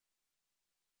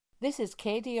This is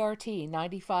KDRT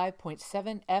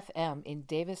 95.7 FM in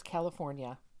Davis,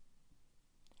 California.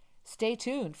 Stay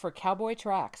tuned for Cowboy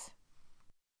Tracks.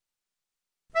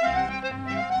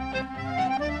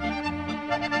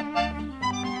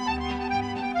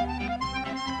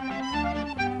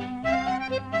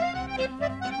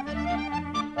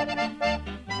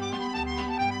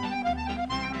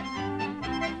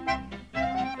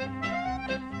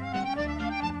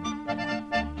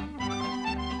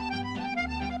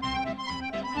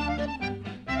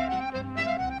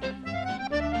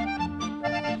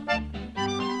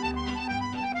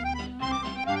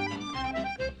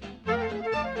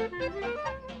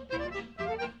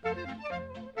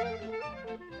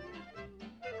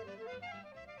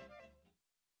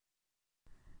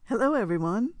 Hello,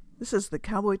 everyone. This is the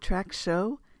Cowboy Tracks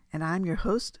Show, and I'm your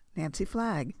host, Nancy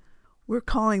Flagg. We're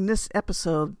calling this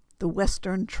episode the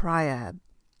Western Triad,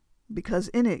 because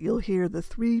in it you'll hear the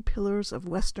three pillars of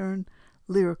Western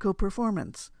lyrical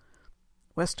performance: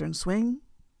 Western swing,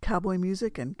 cowboy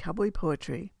music, and cowboy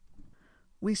poetry.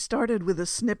 We started with a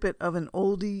snippet of an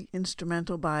oldie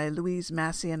instrumental by Louise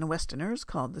Massey and the Westerners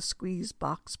called the Squeeze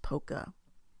Box Polka.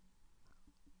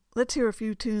 Let's hear a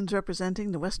few tunes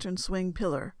representing the Western swing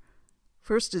pillar.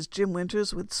 First is Jim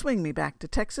Winters with Swing Me Back to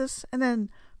Texas, and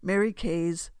then Mary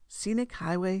Kay's Scenic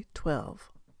Highway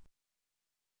 12.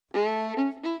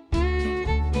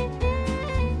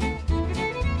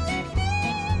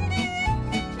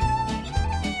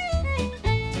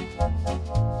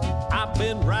 I've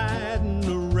been riding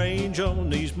the range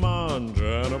on these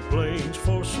Montana plains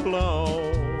for so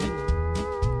long.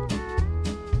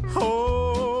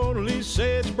 Only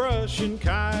sagebrush and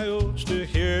coyotes to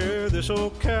hear this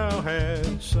old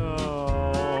cowhand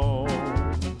song.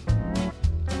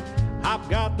 I've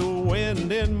got the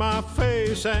wind in my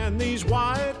face and these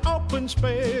wide open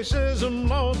spaces, I'm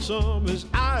lonesome as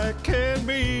I can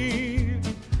be.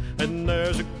 And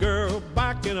there's a girl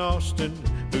back in Austin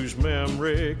whose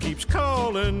memory keeps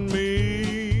calling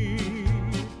me.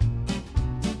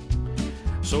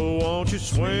 So won't you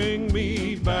swing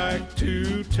me back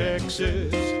to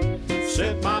Texas,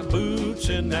 set my boots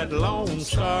in that Lone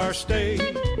Star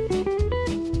State.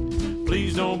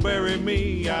 Please don't bury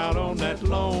me out on that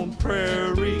lone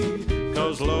prairie,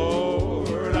 'cause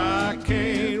Lord, I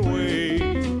can't wait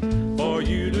for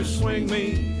you to swing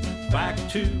me back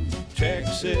to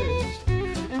Texas.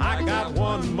 I got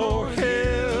one more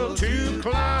hill to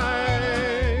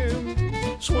climb.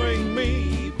 Swing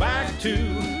me back to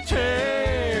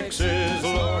Texas,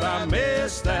 Lord, I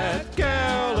miss that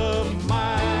gal of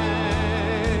mine.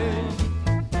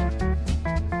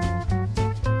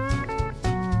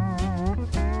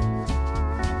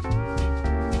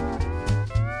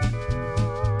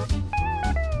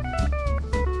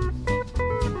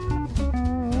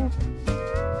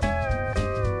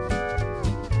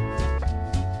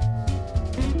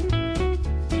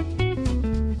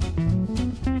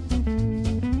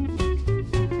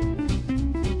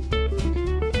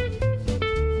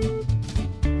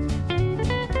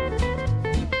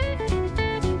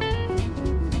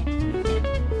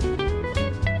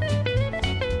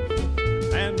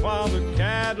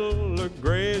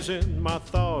 Grazing, my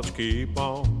thoughts keep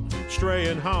on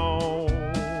straying home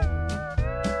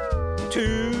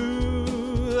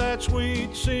to that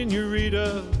sweet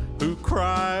senorita who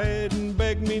cried and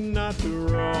begged me not to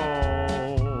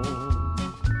roam.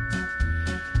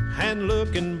 And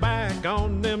looking back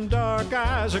on them dark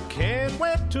eyes, I can't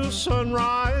wait till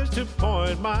sunrise to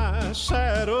point my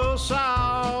saddle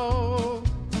south.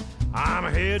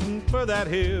 I'm heading for that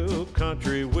hill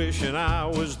country, wishing I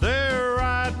was there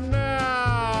right now.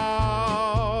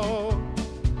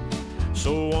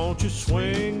 So won't you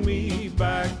swing me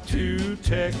back to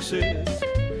Texas,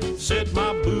 set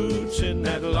my boots in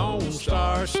that Lone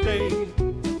Star State.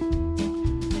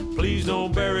 Please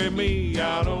don't bury me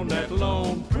out on that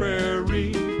lone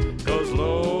prairie, 'cause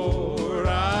Lord,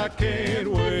 I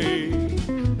can't wait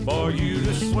for you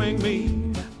to swing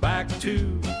me back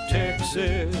to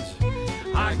Texas.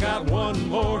 I got one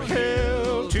more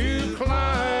hill to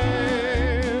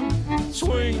climb.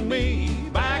 Swing me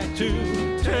back to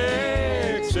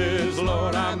Texas,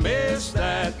 Lord, I miss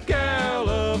that gal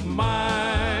of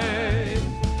mine.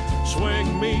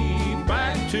 Swing me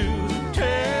back to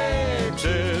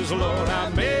Texas, Lord, I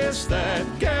miss that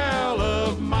gal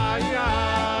of mine.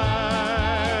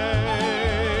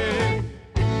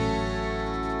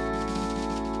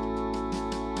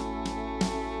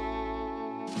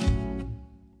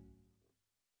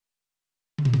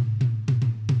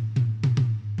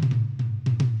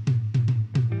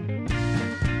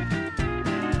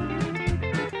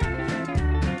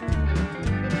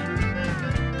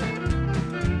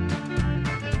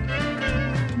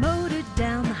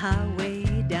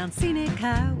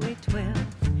 Highway 12.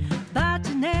 But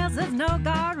your nails, there's no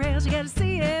guardrails, you gotta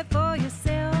see it for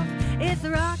yourself. It's the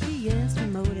rockiest,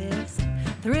 remotest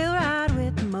thrill ride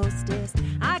with the mostest.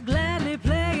 I gladly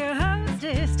play your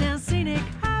hostess down scenic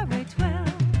Highway 12.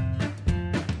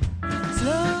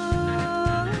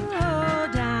 Slow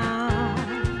down,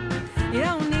 you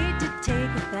don't need to take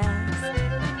it fast.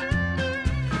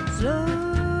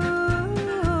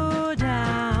 Slow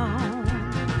down,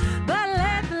 but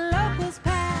let the locals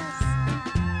pass.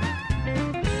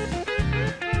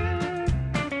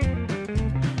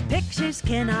 Pictures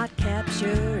cannot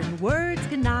capture and words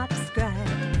cannot describe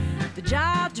the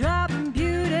jaw-dropping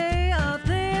beauty of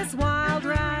this wild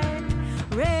ride.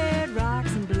 Red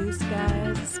rocks and blue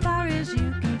skies as far as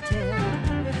you can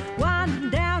tell, winding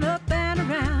down, up and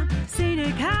around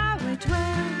scenic Highway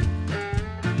 12.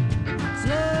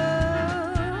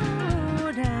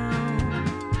 Slow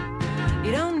down,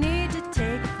 you don't need to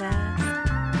take it fast.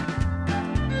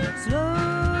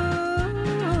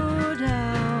 Slow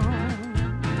down,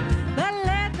 but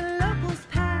let the locals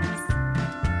pass.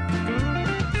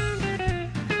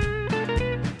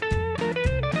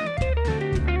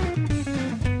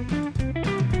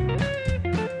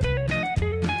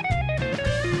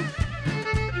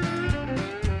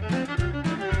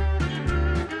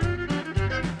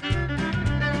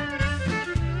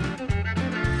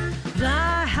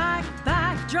 Fly, hike,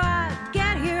 bike, drive,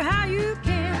 get here how you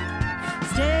can.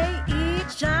 Stay,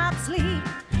 eat, shop, sleep,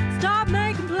 start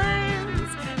making plans.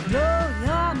 Blow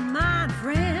your mind,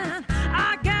 friend,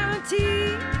 I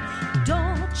guarantee.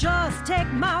 Don't just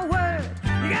take my word,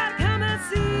 you gotta come and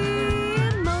see.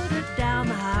 Motor down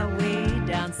the highway,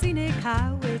 down scenic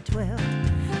Highway 12.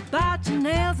 Bite your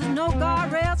nails, there's no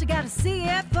guardrails, you gotta see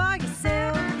it for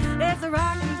yourself. It's the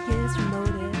rockiest,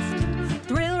 remotest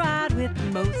thrill ride with the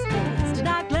mostest. And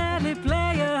I gladly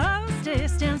play a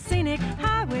hostess down scenic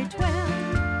Highway 12.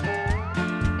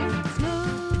 Slow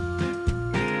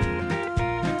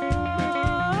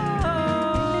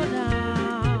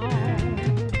down,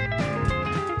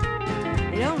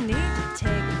 you don't need to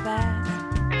take it fast.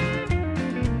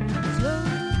 Slow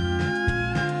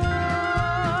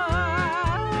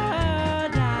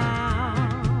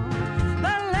down,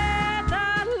 but let the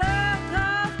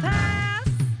locals pass.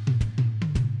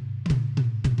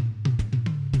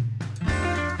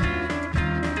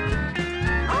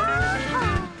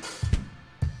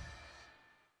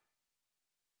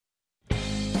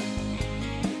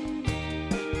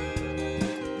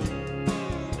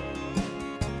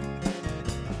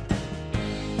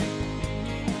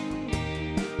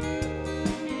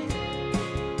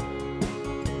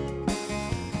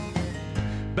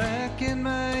 Back in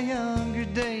my younger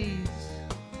days,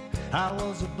 I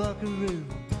was a buckaroo.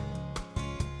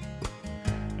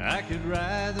 I could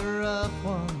ride the rough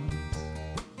ones,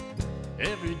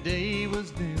 every day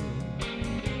was new.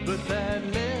 But that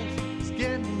list is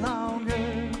getting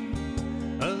longer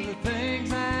of the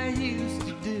things I used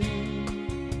to do.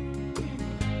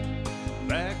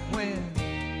 Back when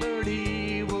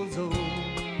 30 was old,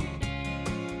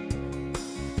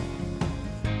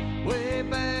 way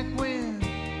back when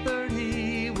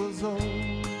 30 was old.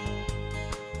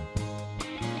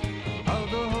 All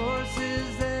the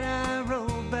horses that I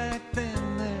rode back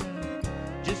then, they're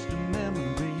just a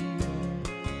memory.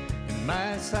 In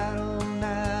my saddle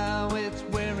now it's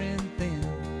wearing thin,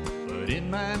 but in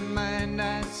my mind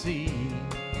I see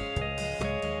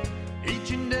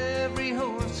each and every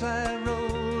horse I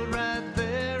rode right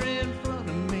there in front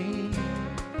of me.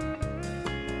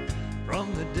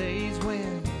 From the days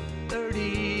when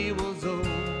 30 was old,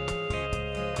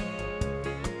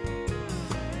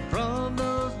 from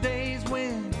those days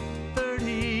when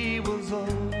 30 was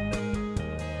old,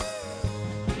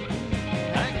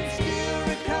 I can still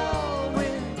recall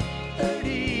when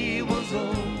 30 was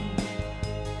old.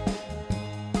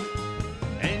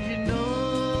 And you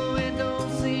know it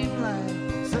don't seem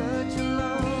like such a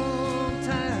long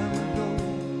time ago.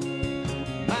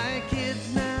 My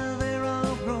kids now, they're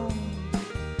all grown,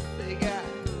 they got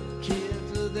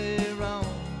kids of their own.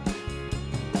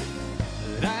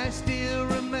 But I still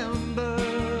remember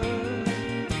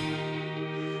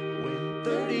when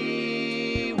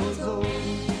 30 was old.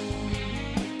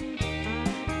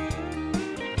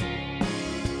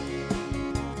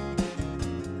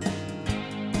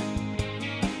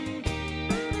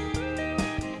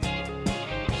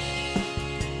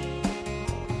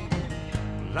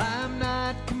 Well, I'm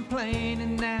not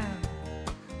complaining now,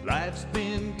 life's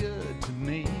been good to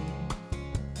me.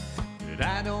 But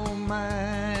I don't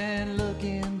mind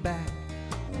looking back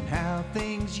on how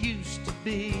things used to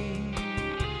be.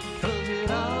 'Cause it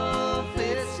all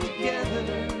fits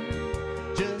together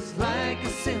just like a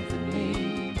symphony.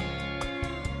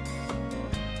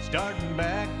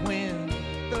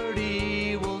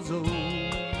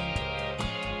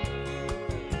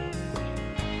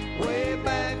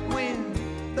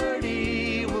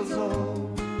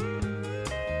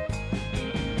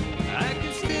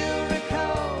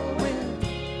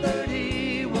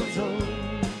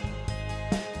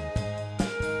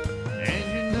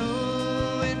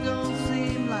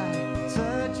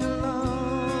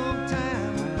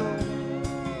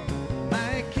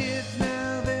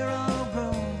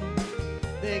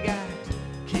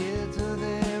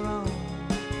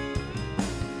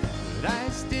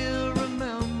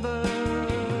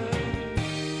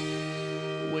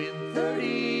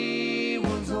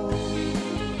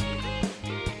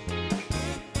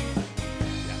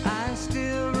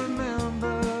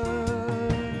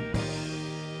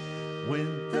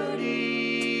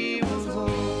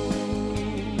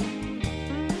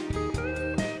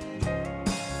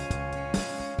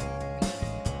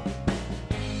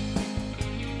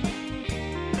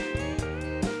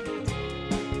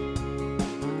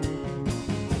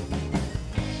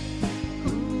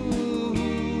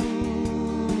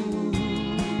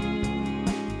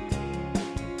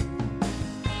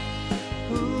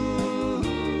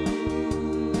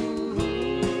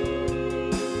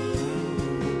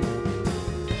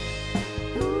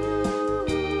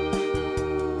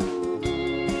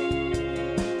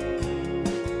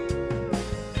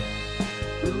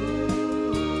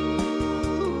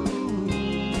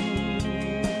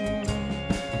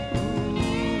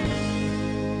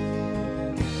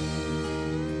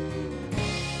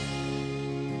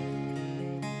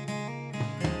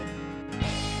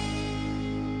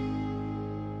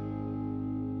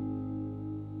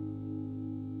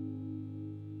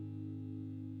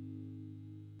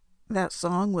 That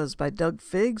song was by Doug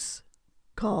Figgs,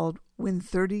 called When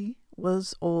 30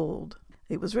 Was Old.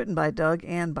 It was written by Doug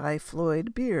and by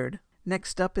Floyd Beard.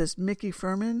 Next up is Mickey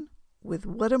Furman with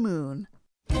What a Moon.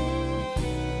 The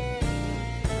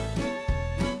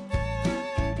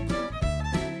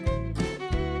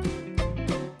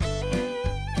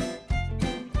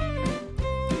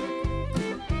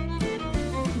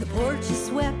porch is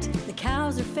swept, the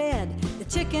cows are fed, the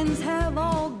chickens have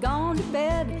all gone to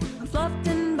bed. I'm fluffed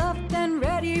and buffed and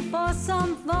ready for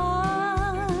some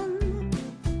fun.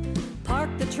 Park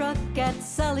the truck at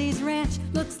Sully's Ranch,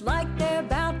 looks like they're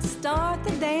about to start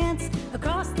the dance.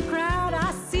 Across the crowd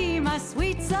I see my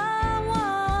sweet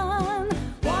someone.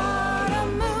 What a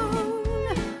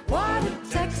moon, what a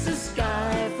Texas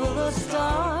sky full of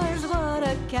stars. What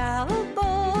a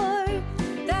cowboy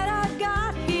that I've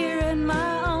got here in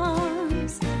my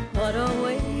arms. What a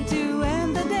way to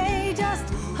end the day,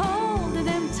 just holding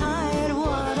him tight.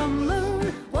 What a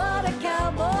moon, what a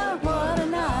cowboy, what a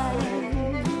night.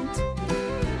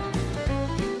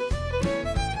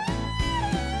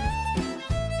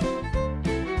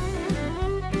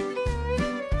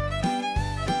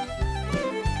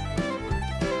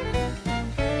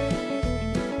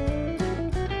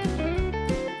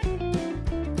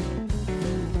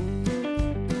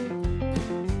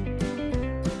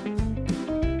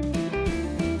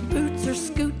 Boots are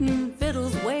scooting,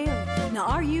 fiddles wail. Now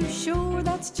are you sure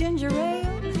that's ginger ale?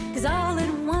 'Cause all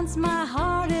at once my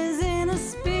heart is in a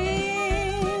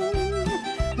spin.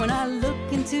 When I look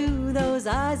into those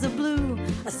eyes of blue,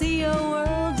 I see a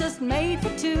world just made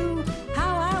for two.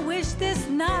 How I wish this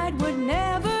night would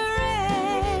never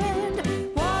end.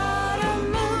 What a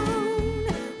moon,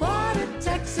 what a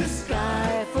Texas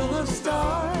sky full of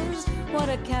stars. What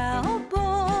a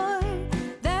cowboy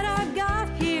that I've got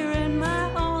here in my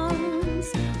arms.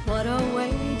 What a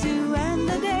way to end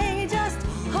the day, just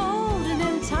holding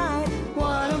him tight.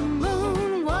 What a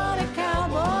moon, what a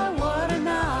cowboy, what a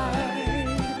night.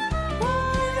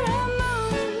 What a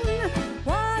moon,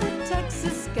 what a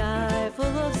Texas sky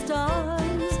full of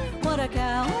stars. What a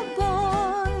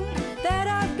cowboy that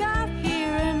I've got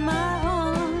here in my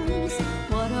arms.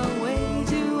 What a way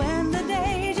to end the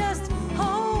day, just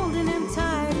holding him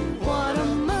tight. What a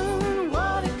moon,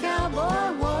 what a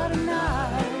cowboy, what a night.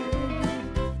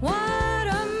 What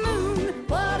a moon,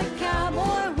 what a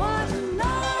cowboy, what a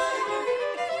night.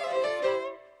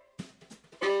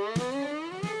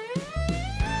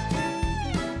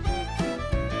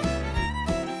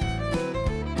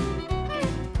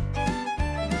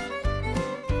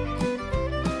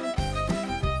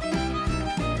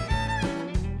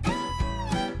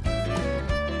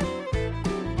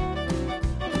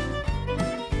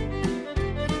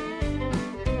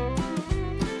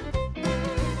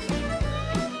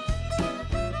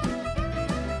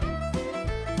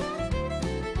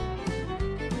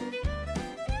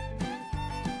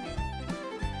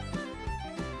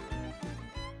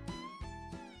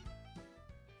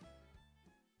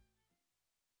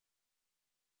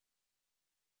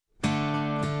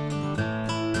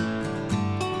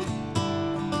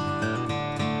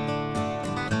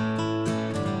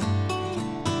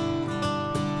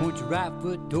 Point your right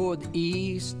foot toward the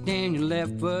east and your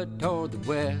left foot toward the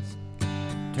west.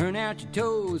 Turn out your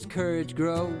toes, courage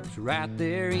grows right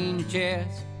there in your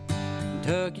chest.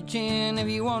 Tuck your chin if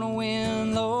you want to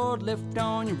win, Lord, lift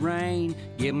on your rein.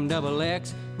 Give 'em double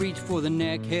X, reach for the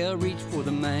neck, hell, reach for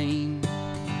the mane.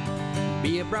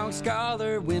 Be a Bronx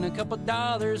scholar, win a couple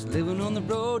dollars, living on the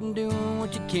road and doing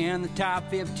what you can. The top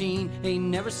 15 ain't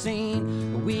never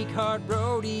seen a weak heart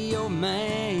rodeo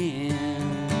man.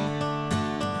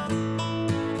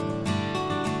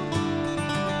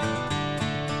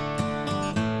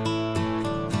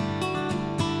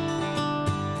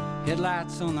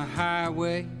 Headlights on the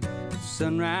highway,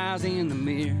 sunrise in the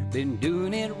mirror. Been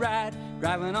doing it right,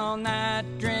 driving all night,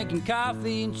 drinking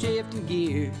coffee and shifting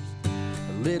gears.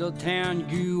 A little town you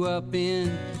grew up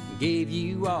in gave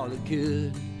you all it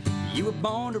could. You were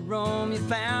born to roam, you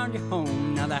found your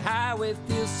home. Now the highway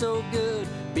feels so good.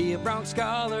 Be a Bronx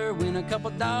scholar, win a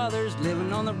couple dollars,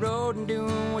 living on the road and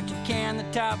doing what you can. The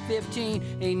top 15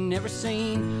 ain't never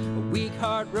seen a weak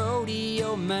heart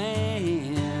rodeo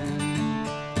man.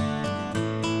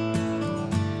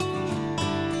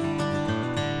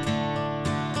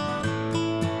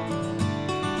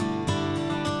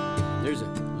 There's a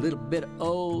little bit of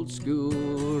old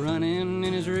school running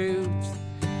in his roots,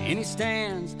 and he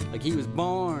stands like he was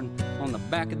born on the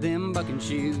back of them bucking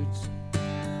shoes.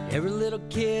 Every little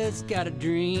kid's got a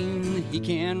dream that he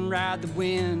can ride the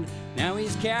wind. Now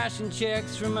he's cashing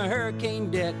checks from a hurricane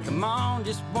debt. Come on,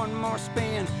 just one more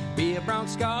spin. Be a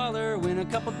Bronx scholar, win a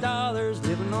couple dollars,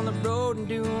 living on the road and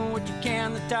doing what you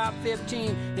can. The top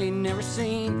 15 ain't never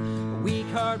seen a weak,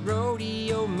 hard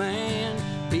rodeo man.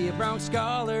 Be a Bronx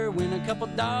scholar, win a couple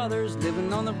dollars,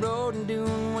 living on the road and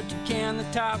doing what you can. The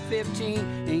top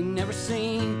 15 ain't never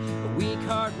seen a weak,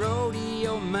 hard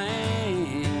rodeo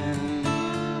man.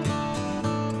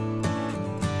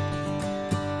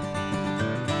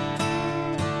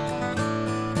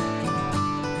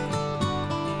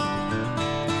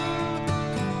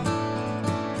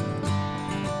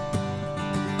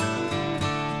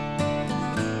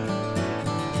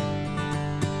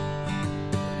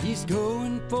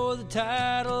 Going for the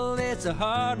title, it's a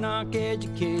hard knock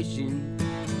education.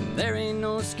 There ain't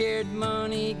no scared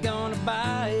money gonna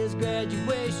buy his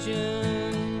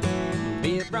graduation.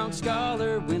 Be a Bronx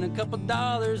scholar, win a couple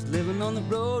dollars, living on the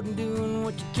road and doing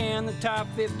what you can. The top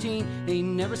 15 ain't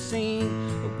never seen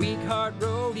a weak, hard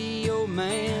rodeo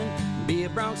man. Be a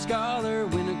Bronx scholar,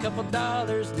 win a couple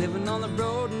dollars, living on the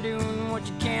road and doing what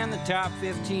you can. The top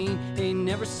 15 ain't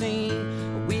never seen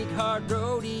a weak, hard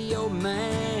rodeo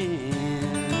man.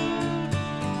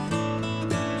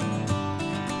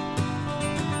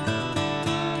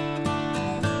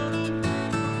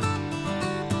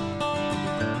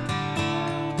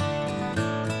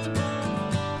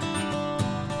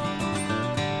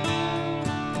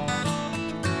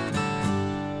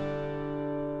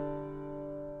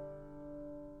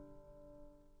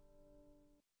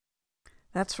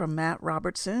 That's from Matt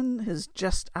Robertson, his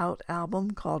just-out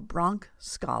album called Bronx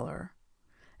Scholar.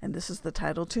 And this is the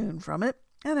title tune from it,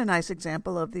 and a nice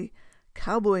example of the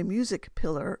cowboy music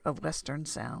pillar of Western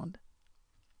sound.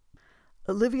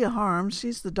 Olivia Harms,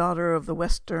 she's the daughter of the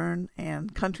Western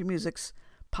and country music's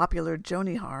popular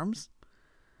Joni Harms.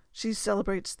 She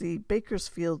celebrates the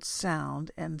Bakersfield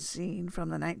sound and scene from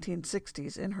the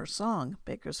 1960s in her song,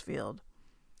 Bakersfield.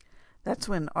 That's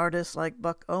when artists like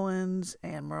Buck Owens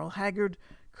and Merle Haggard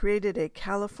created a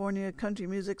California country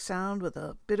music sound with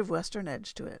a bit of Western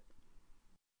edge to it.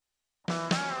 Been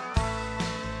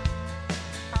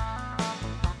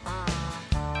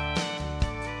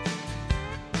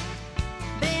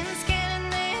scanning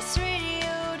this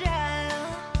radio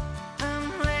dial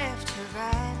from left to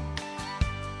right.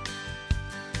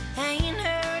 Ain't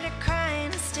heard a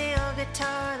crying steel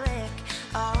guitar lick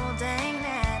all dang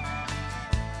night.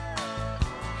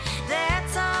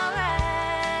 That's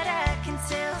alright, I can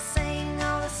still sing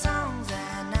all the songs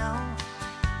I know,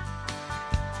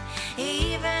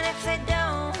 even if they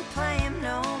don't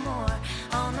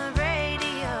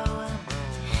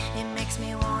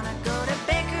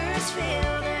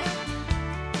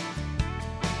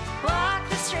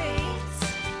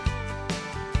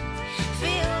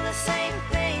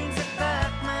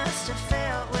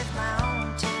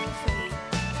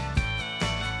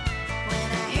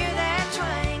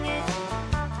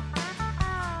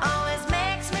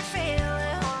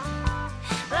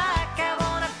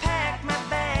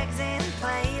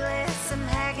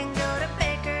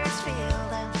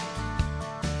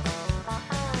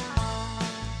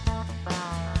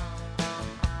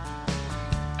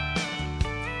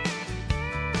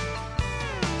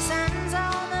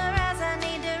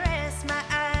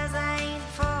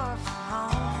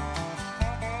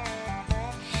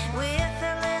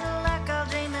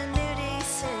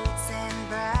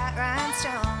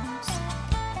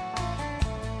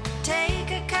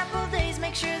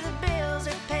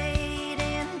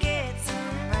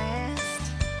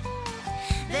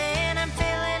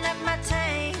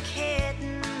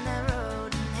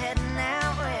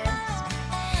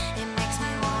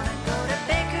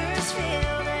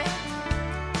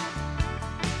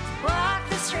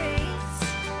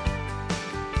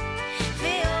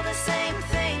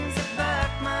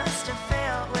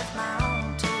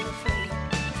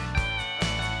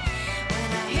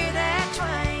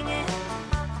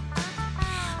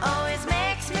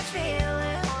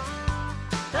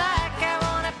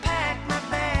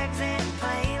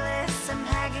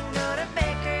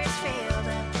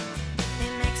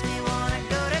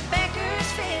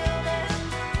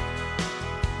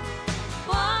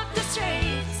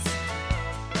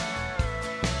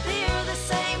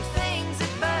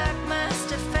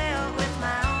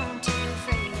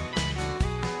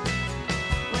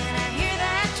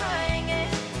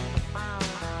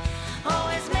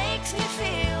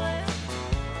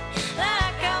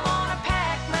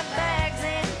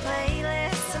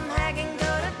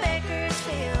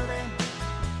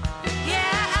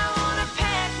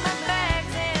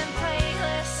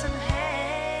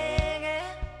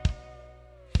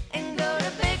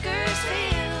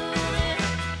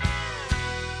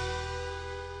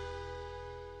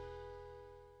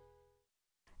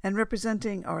And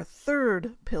representing our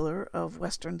third pillar of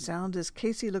Western sound is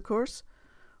Casey LaCourse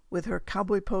with her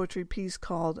cowboy poetry piece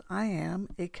called I Am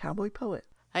a Cowboy Poet.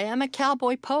 I am a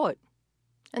cowboy poet,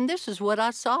 and this is what I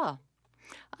saw.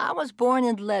 I was born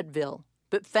in Leadville,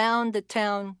 but found the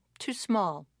town too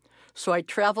small, so I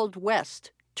traveled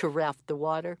west to raft the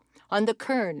water on the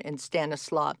Kern and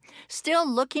Stanislaus. Still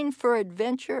looking for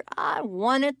adventure, I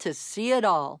wanted to see it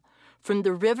all. From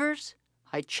the rivers,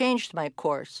 I changed my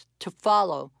course to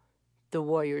follow the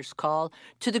warrior's call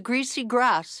to the greasy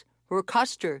grass where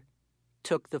Custer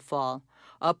took the fall.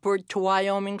 Upward to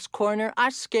Wyoming's corner, I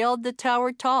scaled the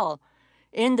tower tall.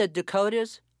 In the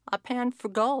Dakotas, I panned for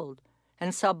gold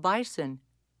and saw bison,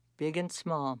 big and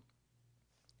small.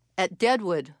 At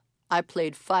Deadwood, I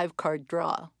played 5-card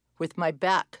draw with my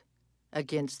back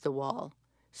against the wall.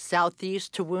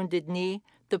 Southeast to Wounded Knee,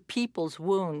 the people's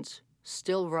wounds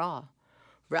still raw.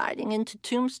 Riding into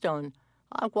Tombstone,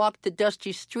 I walked the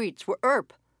dusty streets where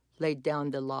Earp laid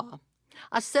down the law.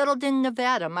 I settled in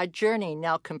Nevada, my journey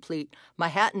now complete. My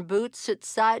hat and boots sit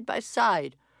side by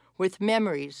side with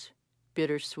memories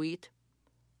bittersweet.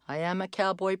 I am a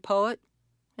cowboy poet,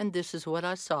 and this is what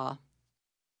I saw.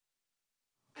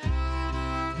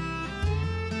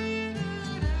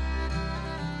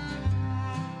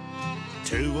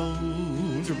 Too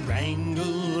old to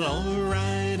wrangle or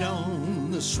ride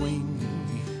on the swing.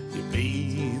 You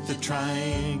beat the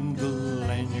triangle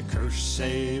and you curse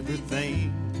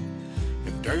everything.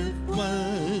 If dirt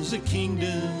was a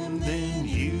kingdom, then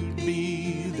you'd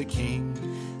be the king.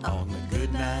 On the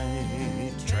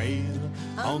goodnight trail,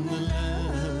 on the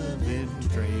loving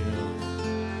trail.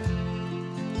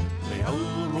 The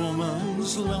old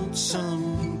woman's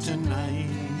lonesome tonight.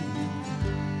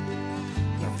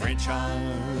 The French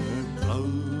heart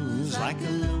blows like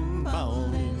a lone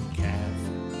bawling calf.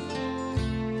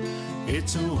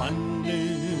 It's a wonder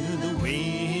the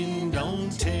wind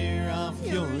don't tear off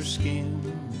your skin.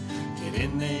 Get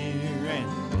in there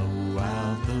and blow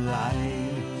out the light.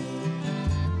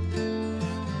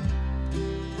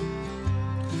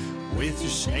 With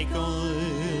your snake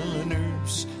oil and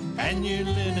herbs and your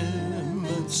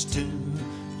liniments too,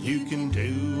 you can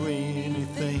do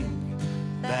anything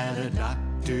that a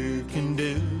doctor can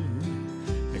do,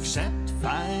 except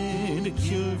find a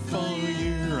cure for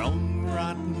your own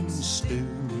rotten stew.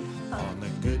 On the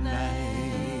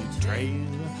goodnight trail,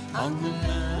 on the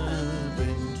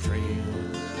loving trail.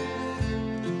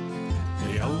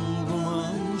 The old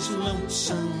woman's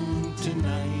lonesome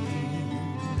tonight.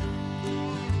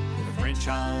 The French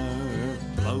heart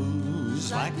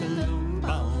blows like a lone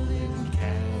bawling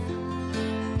calf.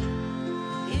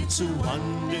 It's a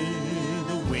wonder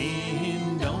the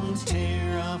wind don't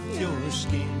tear off your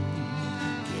skin.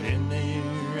 Get in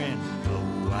there and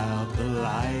blow out the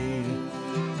light.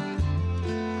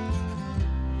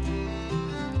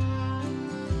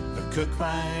 The cook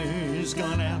fire's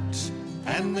gone out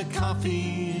and the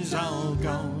coffee's all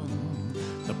gone.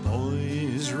 The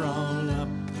boys are all up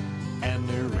and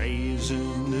they're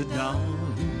raising the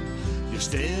dawn. You're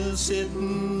still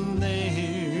sitting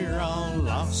there all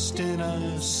lost in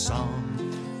a song.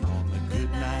 On the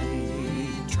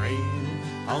goodnight trail,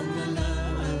 on the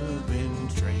loving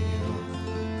trail.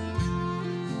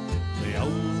 The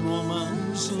old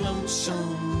woman's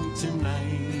lonesome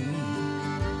tonight.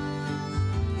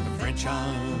 The French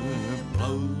heart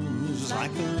blows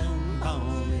like a lone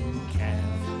bawling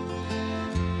calf.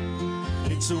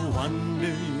 It's a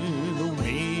wonder the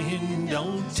wind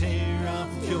don't tear off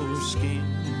your skin.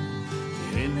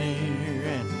 Get in there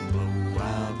and blow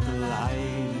out the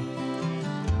light.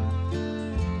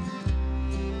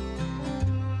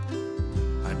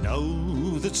 I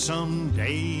know that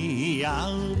someday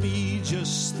I'll be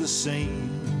just the same,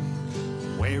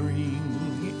 wearing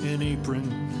an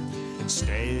apron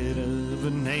instead of a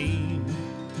name.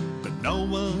 But no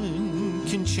one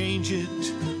can change it,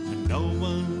 and no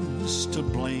one's to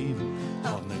blame.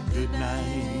 On the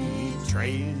goodnight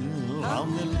trail,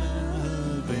 on the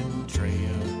loving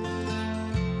trail.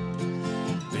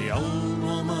 The old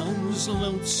woman's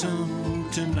lonesome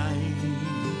tonight.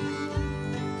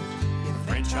 The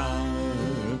French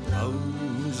heart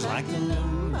blows like a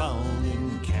lone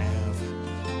bawling calf.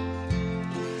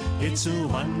 It's a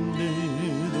wonder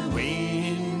the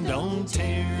wind don't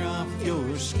tear off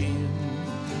your skin.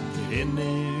 Get in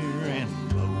there and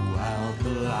blow out the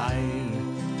light.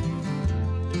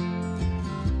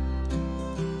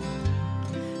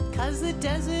 'Cause the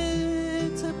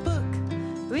desert's a book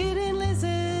reading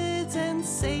lizards and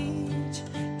sage.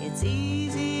 It's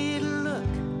easy to look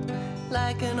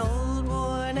like an old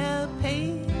worn out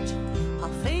page, all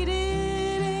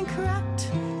faded and cracked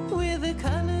with the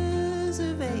colors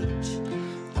of age.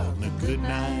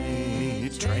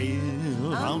 midnight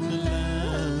trail on the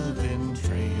loving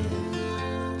trail.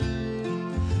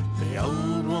 The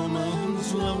old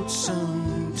woman's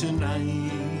lonesome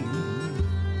tonight.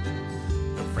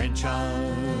 The French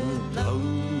heart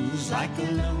blows like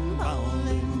a lone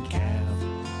bawling calf.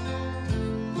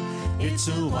 It's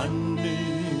a wonder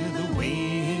the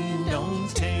wind don't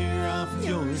tear off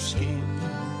your skin.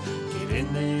 Get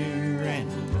in there and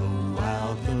blow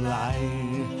out the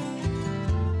light.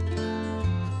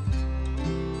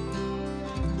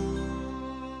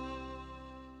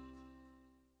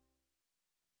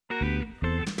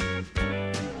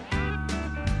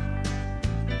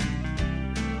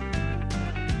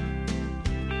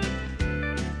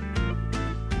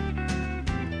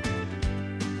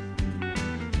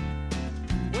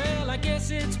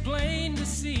 It's plain to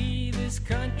see this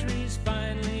country's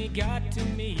finally got to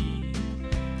me.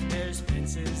 There's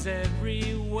fences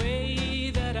every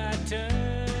way that I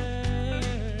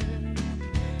turn.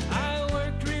 I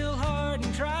worked real hard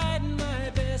and tried my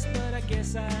best, but I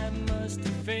guess I must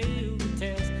have failed the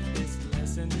test. This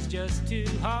lesson is just too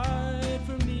hard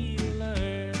for me to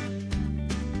learn.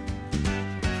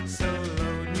 So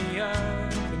load me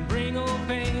up and bring old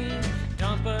pain,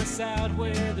 dump us out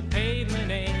where the pavement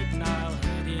ain't, and I'll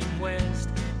head him west,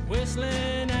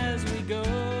 whistling as we go.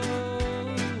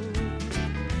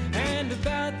 And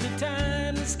about the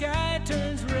time the sky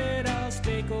turns red, I'll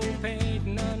stake old paint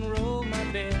and unroll my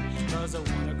bed, 'cause I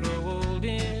wanna grow old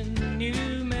in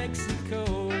New Mexico.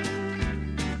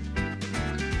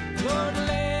 Lord,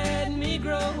 let me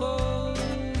grow old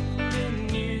in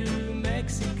New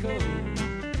Mexico.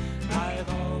 I've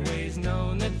always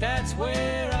known that that's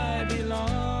where I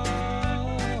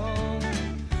belong,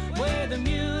 where the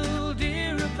mule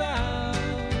deer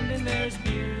abound and there's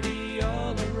beauty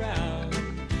all around,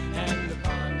 and the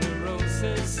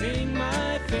ponderosas sing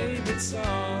my favorite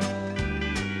song.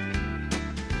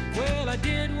 Well, I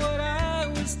did what I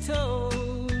was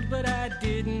told, but I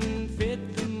didn't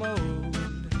fit the mold.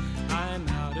 I'm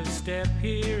out of step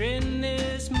here in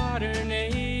this modern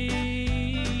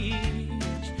age.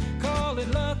 Call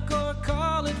it luck or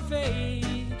call it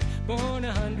fate, born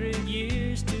 100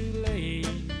 years too late.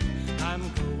 I'm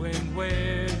going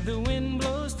where the wind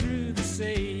blows through the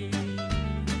sage.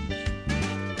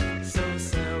 So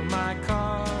sell my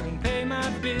car and pay my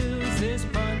bills, this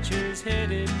puncher's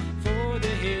headed for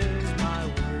the hills. My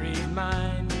worried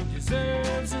mind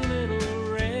deserves a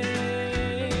little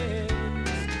rest.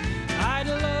 I'd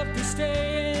love to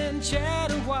stay and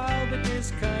chat a while, but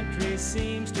this country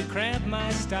seems to cramp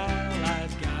my style.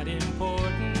 I've got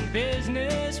important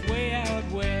business way out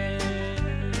west.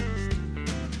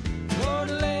 Lord,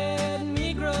 let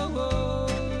me grow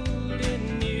old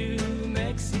in New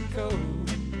Mexico,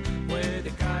 where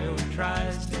the coyote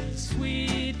tries to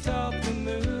sweet talk the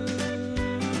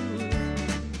moon,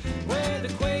 where the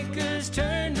Quakers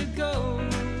turn to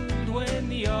gold when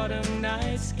the autumn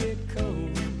nights get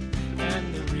cold,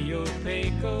 and the Rio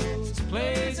Pecos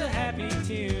plays a happy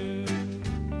tune.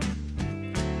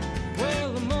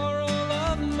 Well, the moral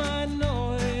of my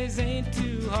noise ain't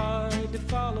too hard to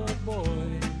follow,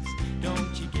 boys.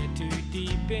 Don't you get too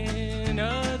deep in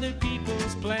other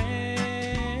people's plans.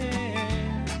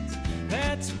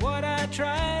 That's what I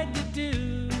tried to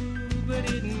do, but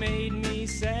it made me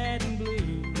sad and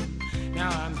blue.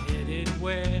 Now I'm headed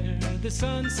where the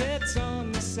sun sets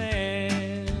on the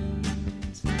sands.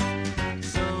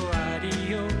 So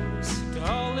adios to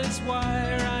all this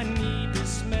wire. I need to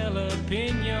smell a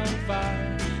pinon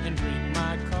fire and drink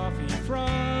my coffee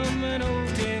from an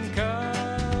old tin cup.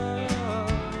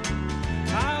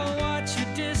 I'll watch a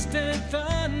distant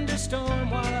thunderstorm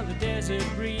while the desert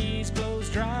breeze blows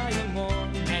dry and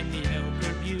warm, and the elk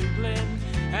are bugling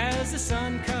as the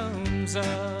sun comes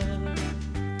up.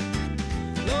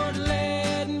 Lord,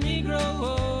 let me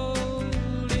grow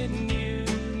old in New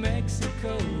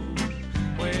Mexico,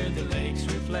 where the lakes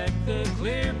reflect the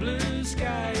clear blue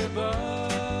sky above.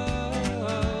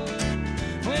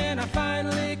 When I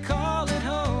finally call it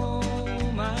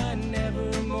home, I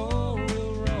never more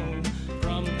will roam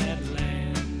from that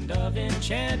land of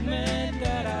enchantment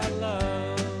that I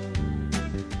love.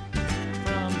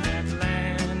 From that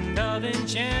land of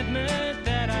enchantment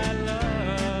that I love.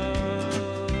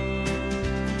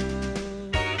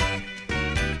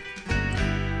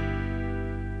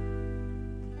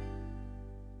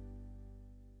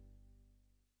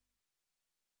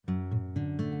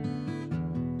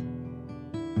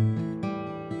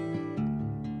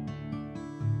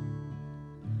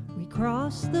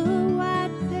 Crossed the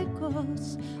White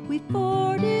Pecos, we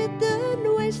forded the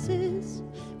Nueces,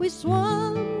 we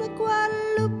swam the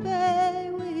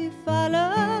Guadalupe, we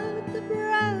followed the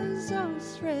Brazos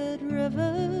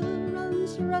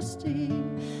dusty,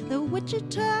 the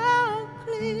Wichita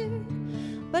clear,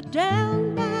 but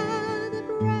down by the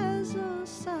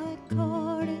Brazos I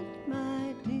courted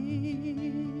my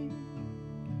dear.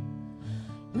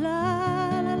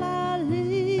 La la la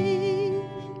lee,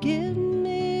 give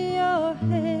me your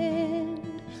hand.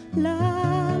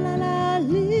 La la la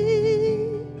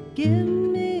lee, give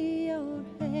me your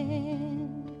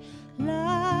hand.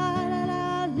 La la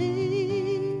la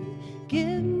lee,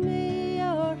 give me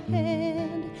your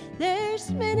hand.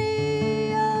 There's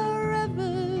many a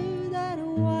river that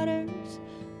waters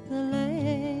the land.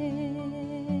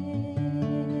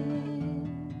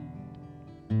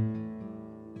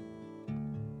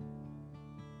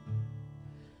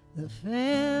 The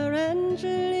fair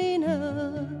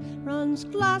Angelina runs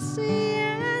glossy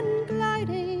and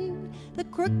gliding. The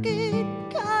crooked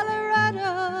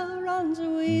Colorado runs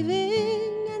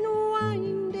weaving and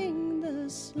winding. The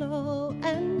slow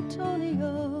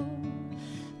Antonio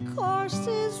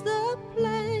courses the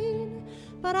plain,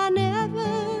 but I never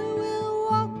will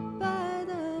walk by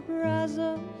the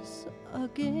Brazos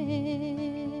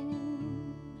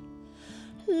again.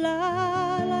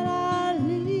 La la la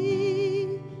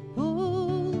lee,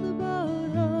 pull the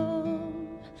boat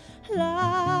on.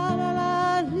 La la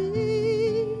la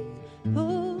lee,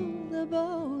 pull the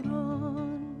boat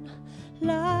on.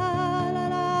 La la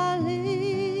la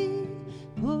lee,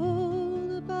 pull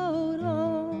the boat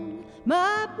on.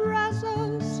 My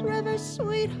Brazos River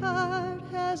sweetheart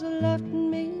has left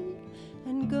me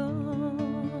and gone.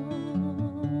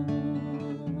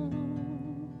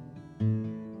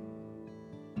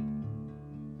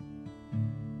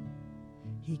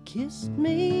 He kissed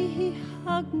me, he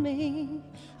hugged me,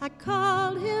 I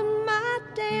called him my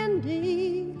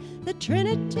dandy. The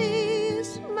Trinity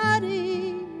is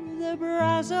muddy, the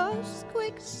Brazos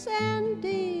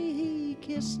quicksandy. He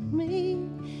kissed me,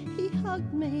 he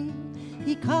hugged me,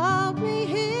 he called me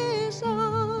his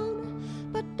own,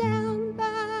 but down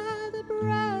by the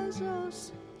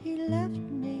Brazos he left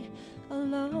me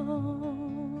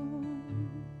alone.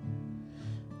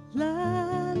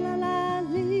 La la la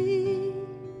lee,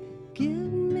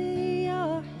 give me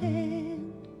your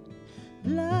hand.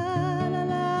 La la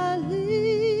la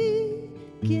lee,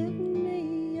 give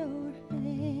me your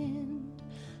hand.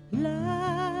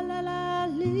 La la la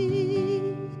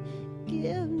lee,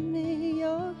 give me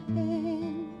your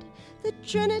hand. The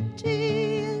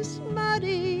Trinity is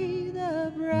muddy,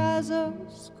 the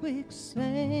Brazos quicksand.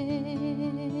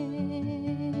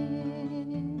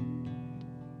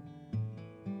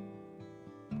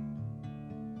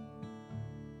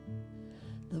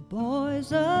 The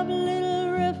boys of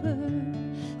Little River,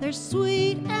 they're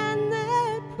sweet and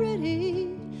they're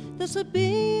pretty. The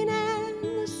Sabine and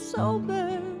the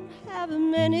sober have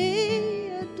many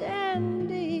a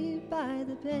dandy. By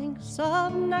the banks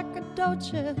of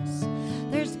Nacogdoches,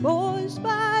 there's boys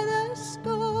by the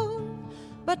score,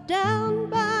 but down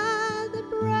by the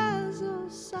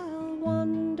Brazos I'll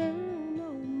wander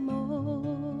no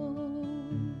more.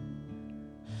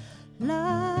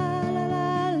 La la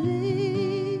la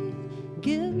lee,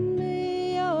 give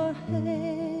me your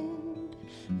hand.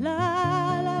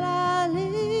 La la la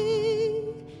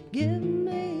lee, give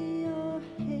me your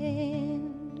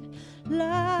hand.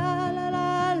 La la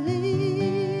la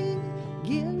lee,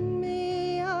 give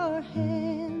me your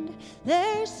hand.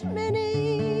 There's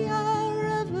many a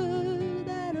river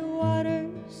that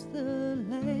waters the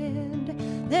land.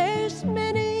 There's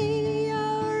many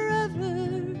a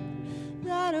river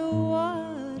that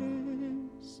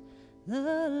waters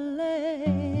the land.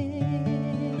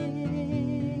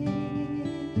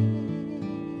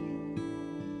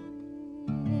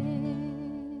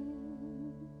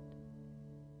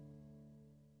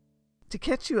 To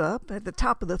catch you up, at the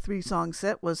top of the three-song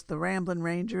set was the Ramblin'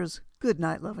 Rangers' Good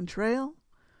Night Lovin' Trail,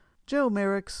 Joe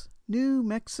Merrick's New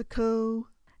Mexico,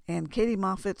 and Katie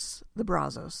Moffat's The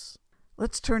Brazos.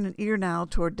 Let's turn an ear now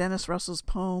toward Dennis Russell's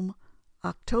poem,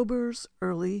 October's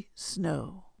Early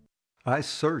Snow. I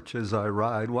search as I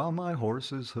ride while my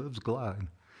horse's hooves glide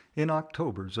in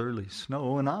October's early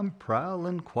snow, and I'm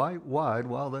prowling quite wide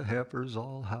while the heifers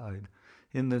all hide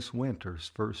in this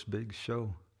winter's first big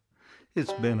show.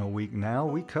 It's been a week now,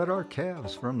 we cut our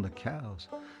calves from the cows.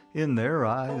 In their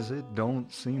eyes it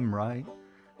don't seem right.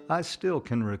 I still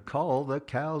can recall the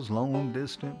cow's lone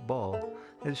distant bawl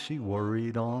as she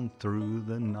worried on through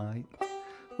the night.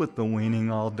 With the weaning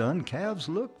all done, calves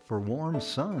look for warm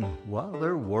sun while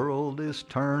their world is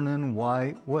turning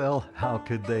white. Well, how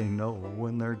could they know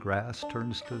when their grass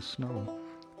turns to snow?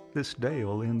 This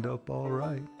day'll end up all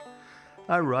right.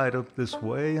 I ride up this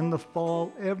way in the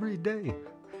fall every day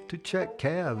to check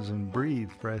calves and breathe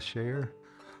fresh air.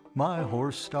 My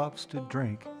horse stops to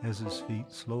drink as his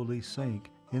feet slowly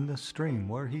sink in the stream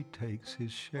where he takes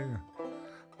his share.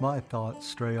 My thoughts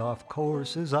stray off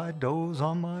course as I doze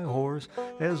on my horse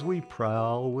as we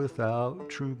prowl without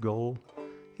true goal.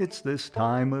 It's this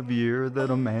time of year that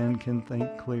a man can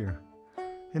think clear,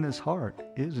 and his heart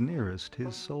is nearest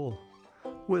his soul.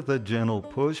 With a gentle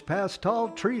push past tall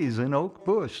trees and oak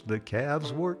bush, the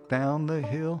calves work down the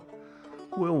hill.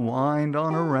 We'll wind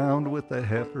on around with the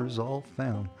heifers all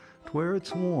found, to where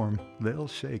it's warm they'll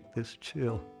shake this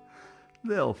chill.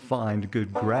 They'll find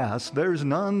good grass, there's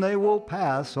none they will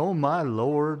pass. Oh my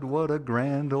Lord, what a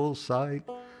grand old sight.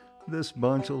 This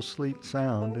bunch'll sleep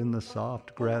sound in the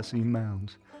soft grassy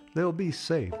mounds. They'll be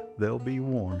safe, they'll be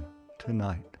warm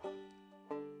tonight.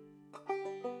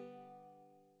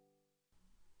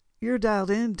 You're dialed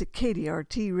in to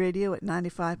KDRT Radio at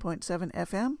 95.7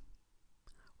 FM.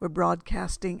 We're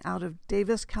broadcasting out of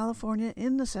Davis, California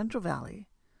in the Central Valley.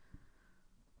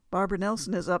 Barbara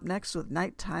Nelson is up next with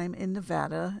Nighttime in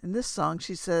Nevada. In this song,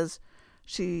 she says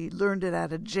she learned it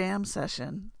at a jam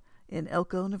session in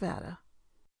Elko, Nevada.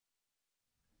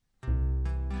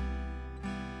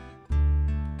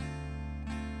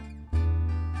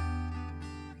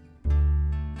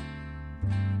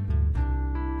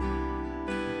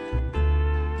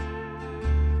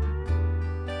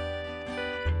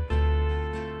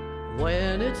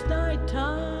 When it's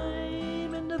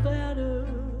nighttime in Nevada,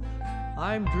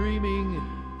 I'm dreaming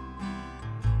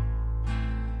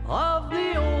of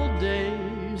the old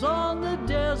days on the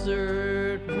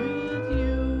desert with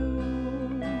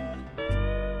you.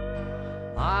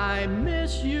 I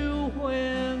miss you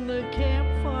when the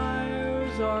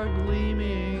campfires are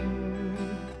gleaming,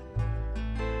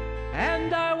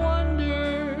 and I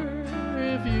wonder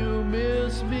if you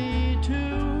miss me too.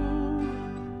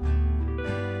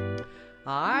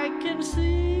 I can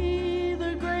see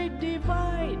the great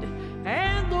divide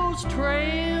and those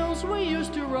trails we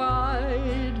used to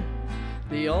ride,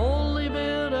 the only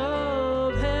bit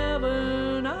of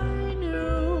heaven I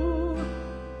knew.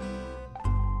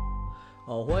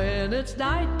 When it's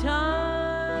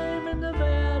nighttime in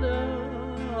Nevada,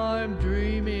 I'm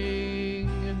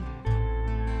dreaming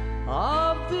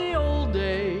of the old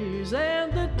days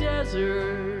and the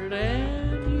desert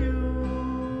and you.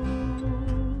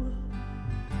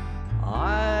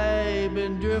 I've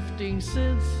been drifting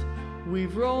since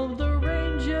we've roamed the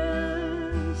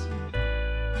ranges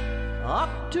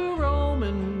up to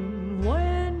Roman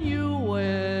when you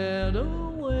went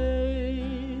away.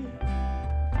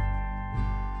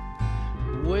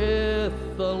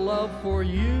 With the love for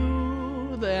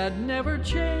you that never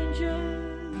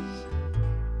changes,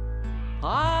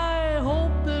 I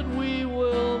hope that we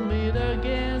will meet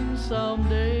again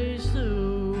someday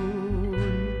soon.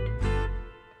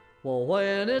 Well,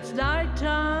 when it's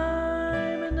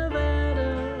nighttime in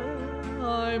Nevada,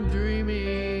 I'm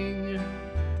dreaming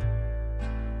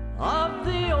of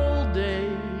the old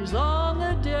days on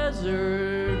the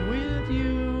desert with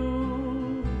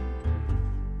you.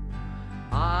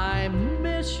 I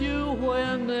miss you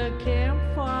when the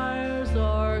campfires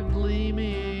are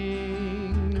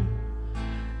gleaming,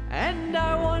 and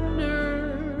I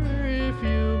wonder if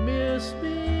you miss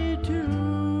me too.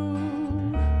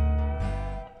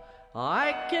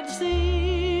 I can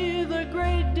see the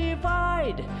great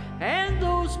divide and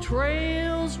those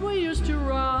trails we used to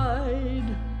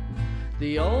ride,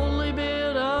 the only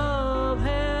bit of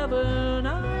heaven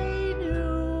I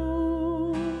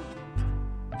knew.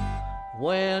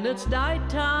 When it's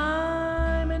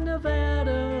nighttime in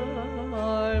Nevada,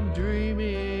 I'm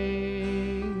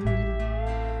dreaming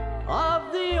of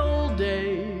the old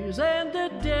days and the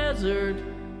desert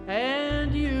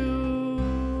and you.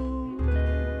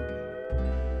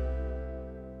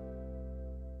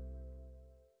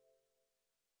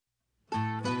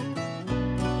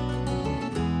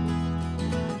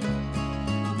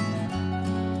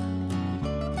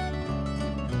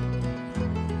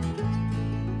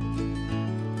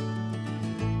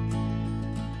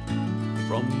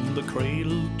 From the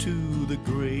cradle to the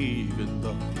grave in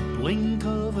the blink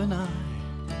of an eye,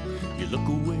 you look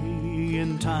away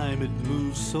and time it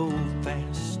moves so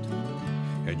fast,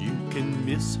 and you can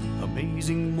miss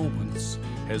amazing moments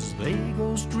as they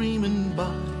go streaming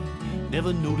by.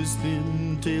 Never notice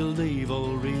them till they've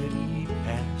already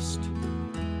passed.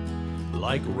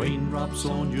 Like raindrops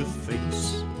on your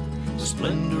face, the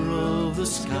splendor of the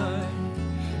sky,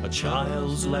 a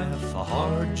child's laugh, a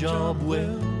hard job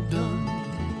well done,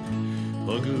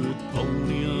 a good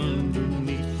pony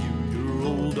underneath you, your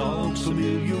old dog's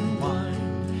familiar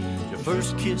whine, your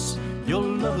first kiss, your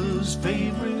lover's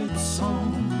favorite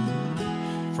song.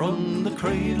 From the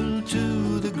cradle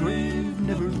to the grave,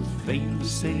 never fail to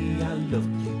say I love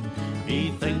you. Be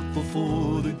thankful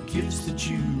for the gifts that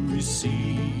you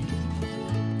receive.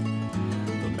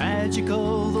 The magic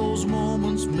of those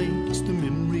moments makes the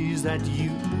memories that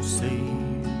you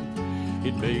save.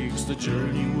 It makes the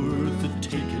journey worth the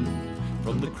taking,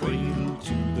 from the cradle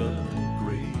to the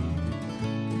grave.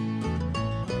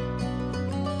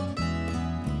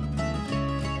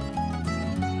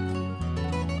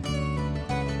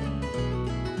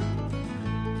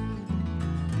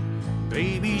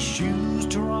 Baby shoes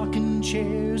to rocking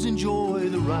chairs, enjoy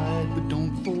the ride, but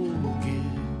don't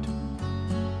forget,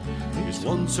 it's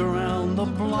once around the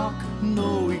block,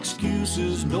 no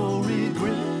excuses, no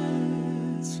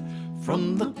regrets.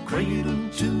 From the cradle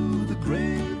to the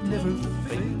grave, never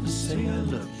fail to say I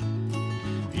love you.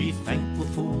 Be thankful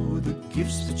for the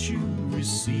gifts that you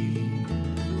receive.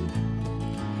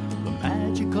 The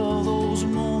magic of those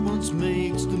moments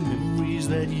makes the memories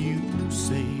that you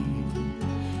save.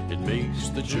 It makes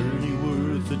the journey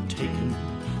worth the taking,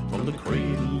 from the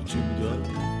cradle to the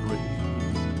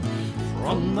grave.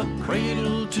 From the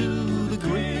cradle to the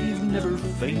grave, never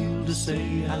fail to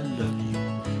say I love you.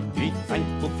 Be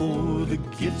thankful for the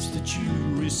gifts that you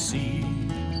receive.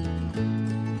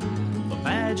 The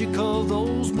magic of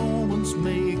those moments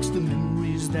makes the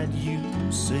memories that you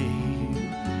save.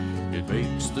 It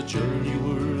makes the journey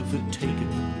worth the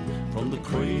taking, from the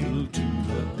cradle to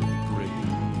the grave.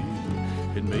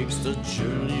 It makes the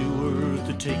journey worth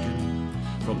the taking,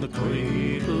 from the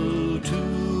cradle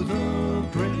to the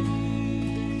grave.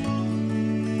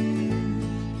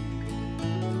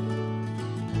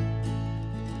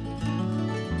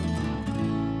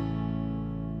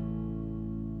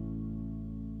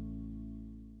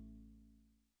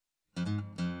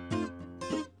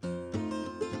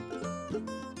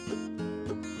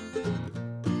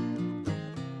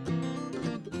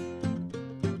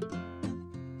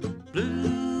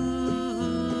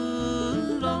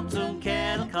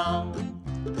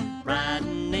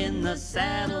 Riding in the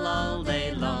saddle all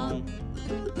day long.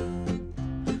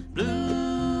 Blue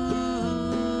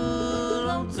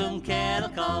lonesome cattle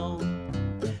call,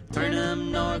 turn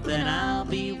 'em north and I'll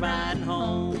be riding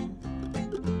home.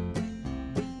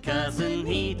 Cussing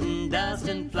heat and dust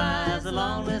and flies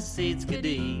along the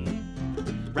Sietskadee,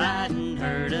 riding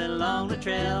herd along the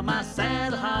trail, my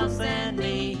saddle horse and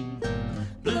me.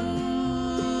 Blue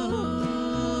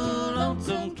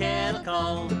lonesome cattle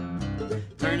call,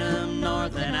 turn 'em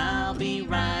north and I'll be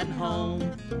riding home.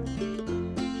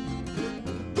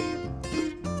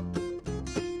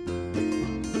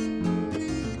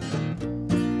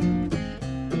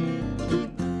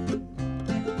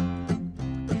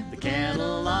 The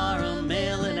cattle are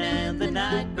a-milling and the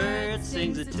night bird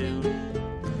sings a tune.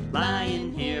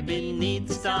 Lying here beneath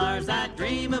the stars, I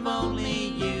dream of only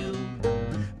you.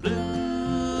 Blue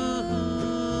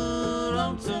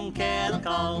lonesome cattle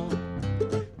call,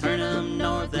 turn 'em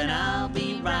north and I'll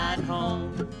be riding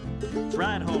home. Let's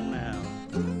ride home now.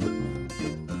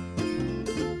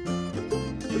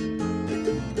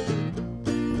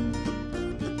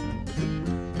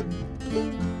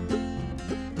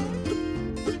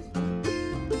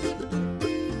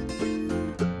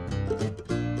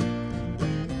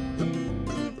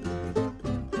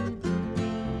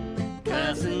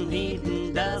 Cussing heat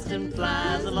and dust and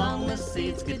flies along the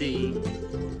Sietskadee,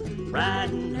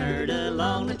 riding herd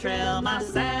along the trail, my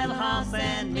saddle horse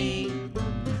and me.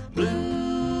 Blue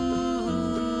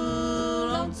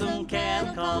lonesome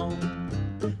cattle call,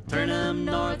 turn 'em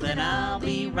north and I'll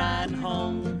be riding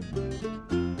home.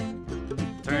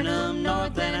 Turn 'em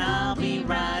north and I'll be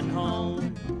riding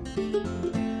home.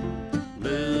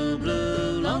 Blue,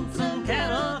 blue lonesome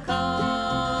cattle call.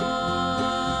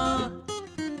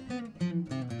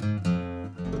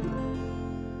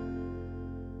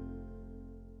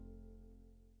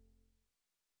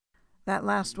 That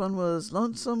last one was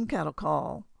Lonesome Cattle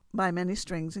Call by Many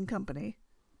Strings and Company.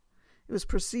 It was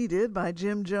preceded by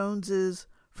Jim Jones's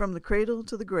From the Cradle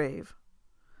to the Grave.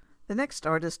 The next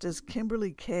artist is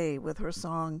Kimberly Kay with her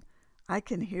song I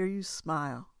Can Hear You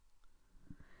Smile.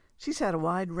 She's had a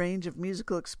wide range of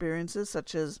musical experiences,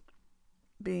 such as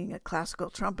being a classical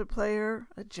trumpet player,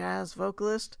 a jazz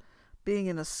vocalist, being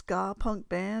in a ska punk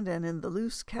band, and in the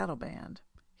Loose Cattle Band.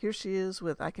 Here she is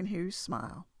with I Can Hear You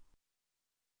Smile.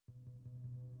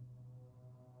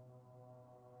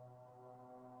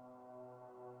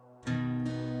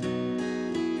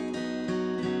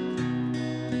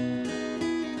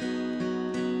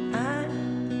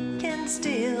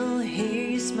 Still hear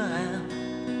you smile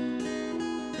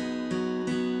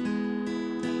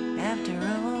after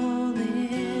all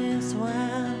this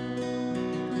while.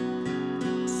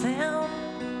 Sound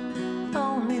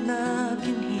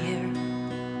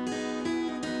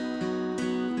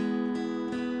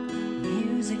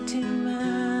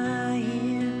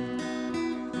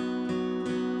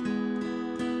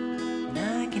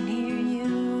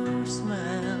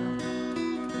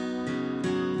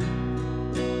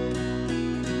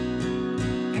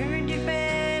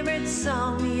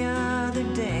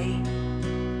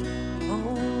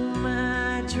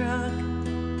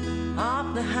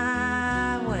the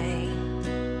highway.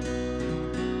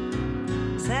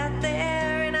 Sat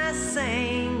there and I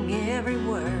sang every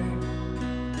word.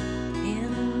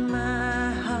 In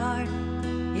my heart,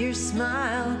 your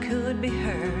smile could be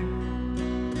heard.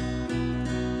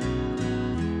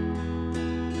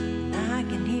 I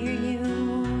can hear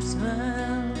you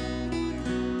smile.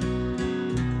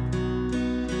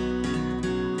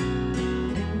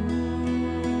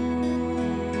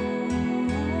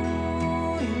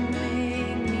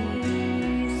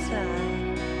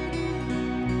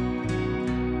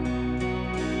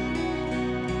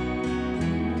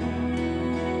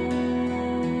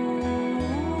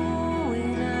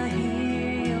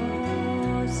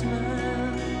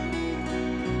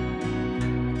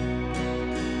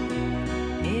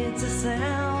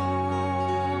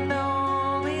 Sound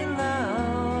only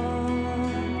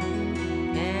love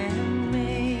can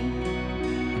make.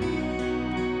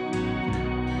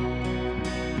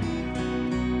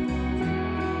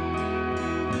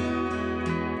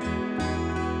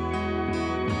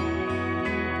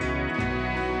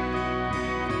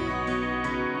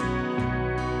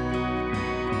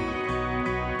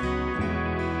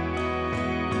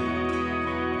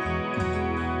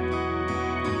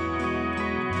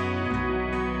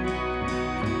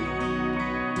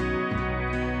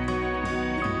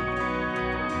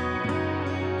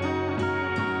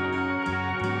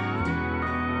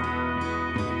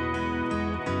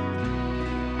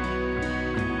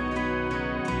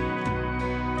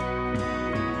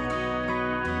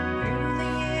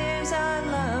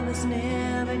 Has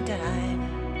never died,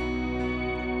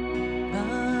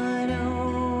 but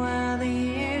oh, while the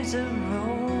years have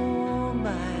rolled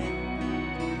by,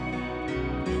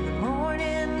 in the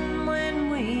morning when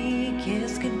we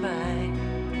kiss goodbye,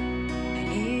 I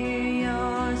hear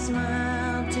your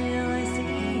smile till I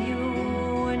see you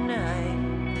at night.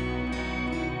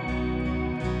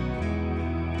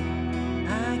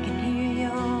 I can hear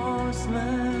your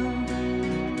smile.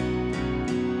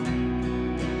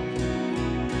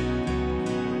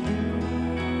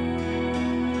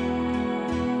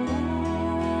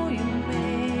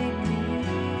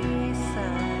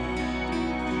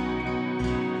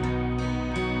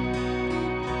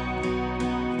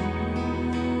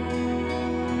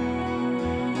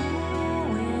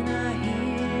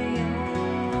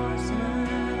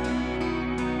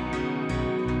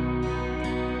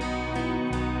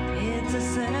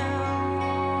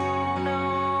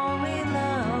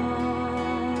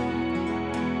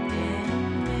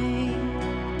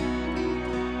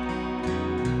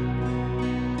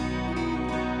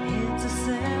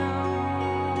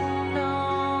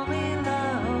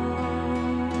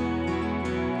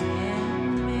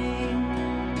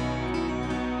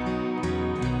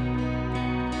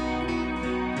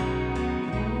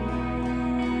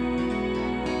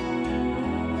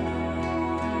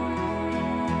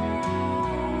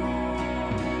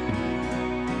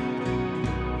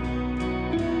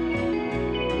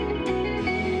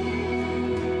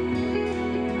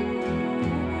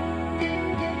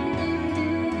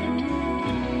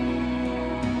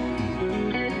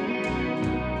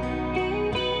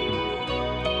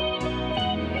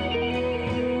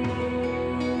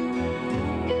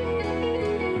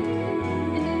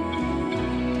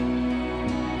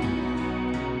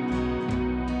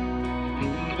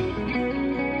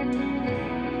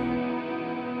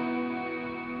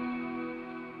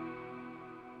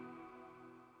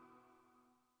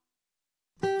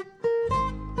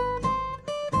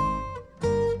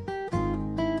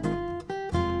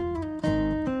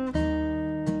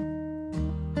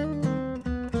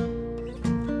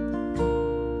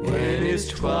 It's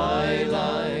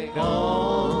twilight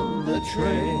on the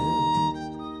train,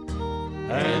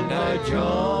 and I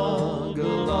jog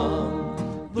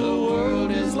along. The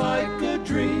world is like a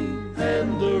dream,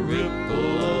 and the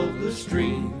ripple of the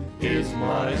stream is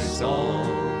my song.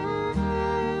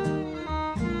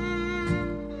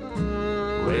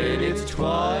 When it's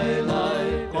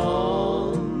twilight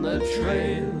on the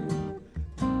train,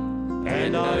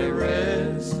 and I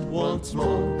rest once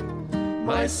more,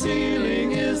 my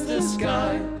ceiling is the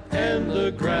sky, and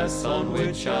the grass on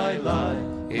which I lie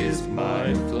is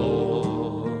my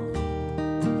floor.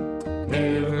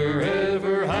 Never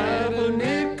ever have a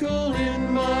nickel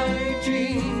in my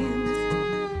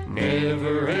jeans,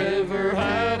 never ever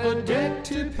have a debt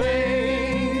to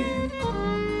pay.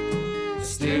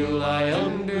 Still I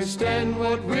understand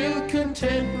what real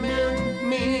contentment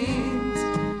means.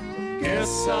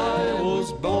 Guess I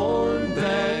was born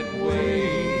that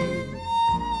way.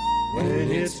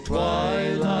 When it's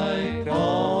twilight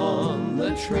on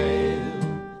the trail,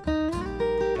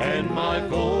 and my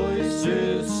voice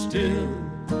is still,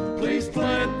 please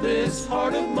play this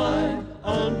heart of mine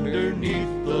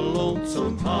underneath the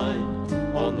lonesome pine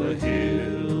on the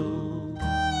hill.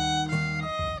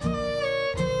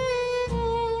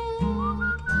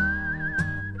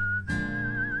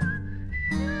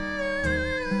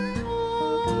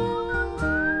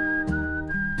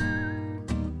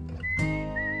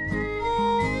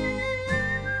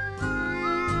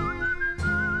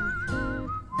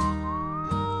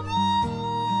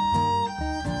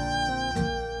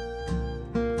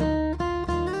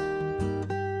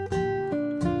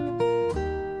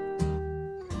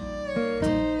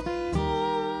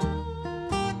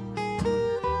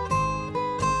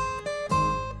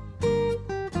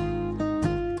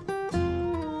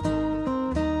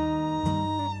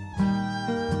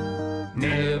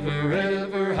 Never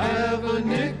ever have a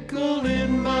nickel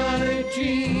in my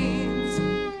jeans.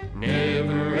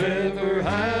 Never ever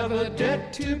have a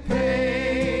debt to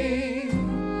pay.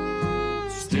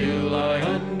 Still I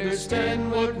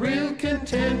understand what real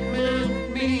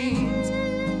contentment means.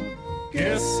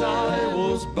 Guess I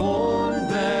was born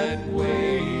that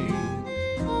way.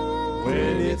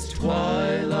 When it's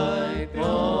twilight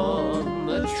on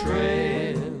the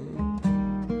trail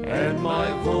and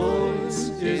my voice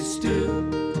is still,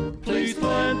 please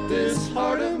plant this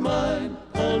heart of mine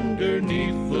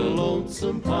underneath the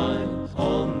lonesome pine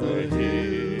on the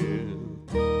hill.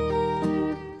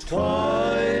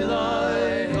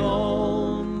 Twilight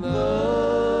on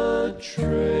the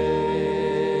trail.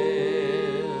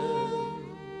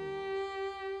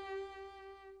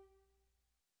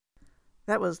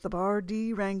 That was the Bar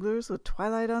D Wranglers with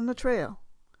Twilight on the Trail.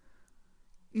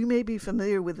 You may be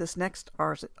familiar with this next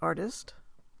artist,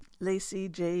 Lacey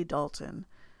J. Dalton.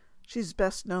 She's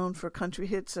best known for country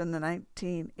hits in the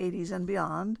 1980s and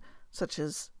beyond, such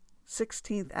as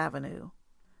 16th Avenue.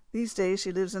 These days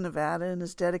she lives in Nevada and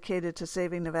is dedicated to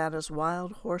saving Nevada's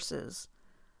wild horses.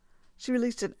 She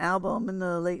released an album in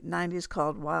the late 90s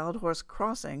called Wild Horse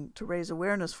Crossing to raise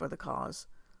awareness for the cause.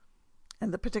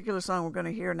 And the particular song we're going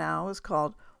to hear now is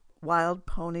called Wild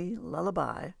Pony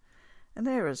Lullaby. And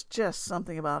there is just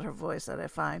something about her voice that I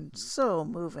find so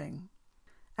moving.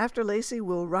 After Lacey,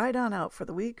 we'll ride on out for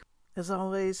the week. As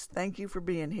always, thank you for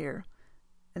being here.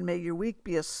 And may your week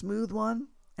be a smooth one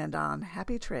and on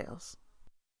happy trails.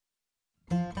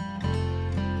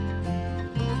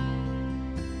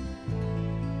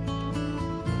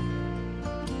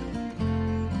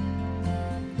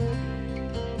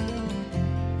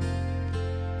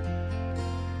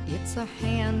 It's a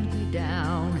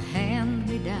hand-me-down,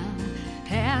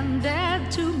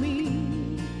 handed to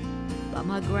me by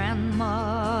my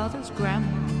grandmother's grandma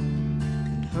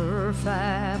and her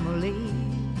family.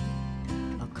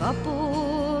 A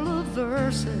couple of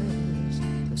verses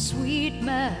of sweet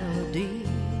melody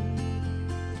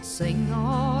to sing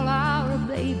all our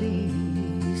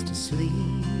babies to sleep,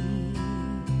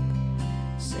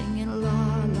 singing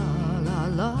la la la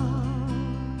la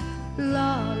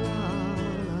la la.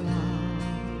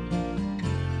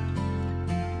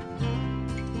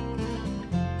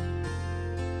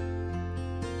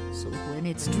 When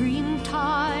it's dream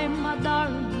time, my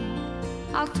darling,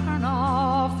 I'll turn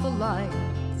off the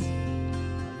lights.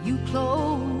 You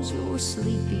close your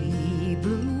sleepy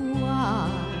blue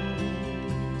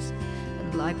eyes,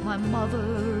 and like my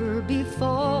mother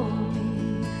before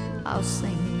me, I'll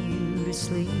sing you to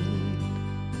sleep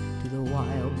to the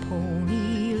Wild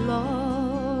Pony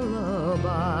Lullaby.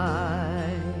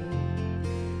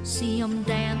 See 'em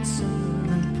dancing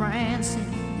and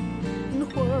prancing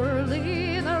and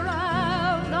whirling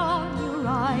around on your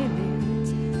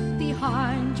eyelids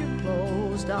behind your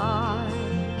closed eyes.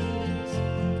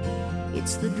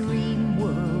 It's the dream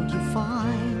world you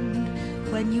find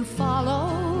when you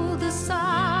follow the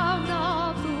sound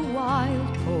of the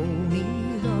Wild Pony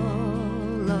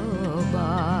Lullaby.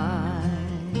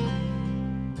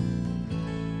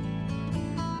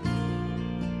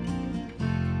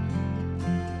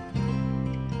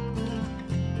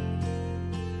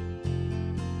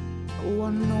 No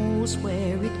one knows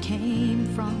where it came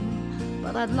from,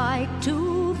 but I'd like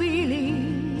to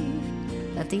believe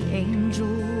that the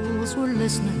angels were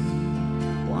listening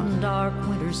one dark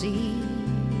winter's eve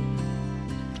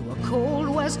to a cold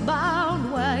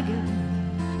westbound wagon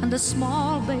and a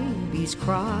small baby's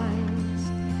cries,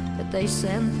 that they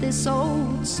sent this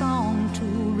old song to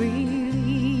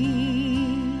relieve,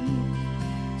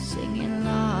 singing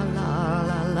la la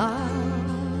la la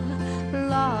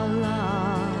la la.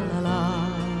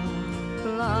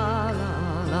 La la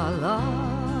la la.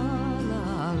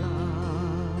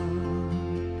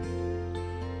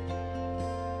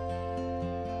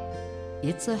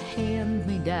 It's a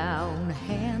hand-me-down,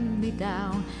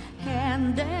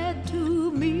 handed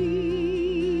to me.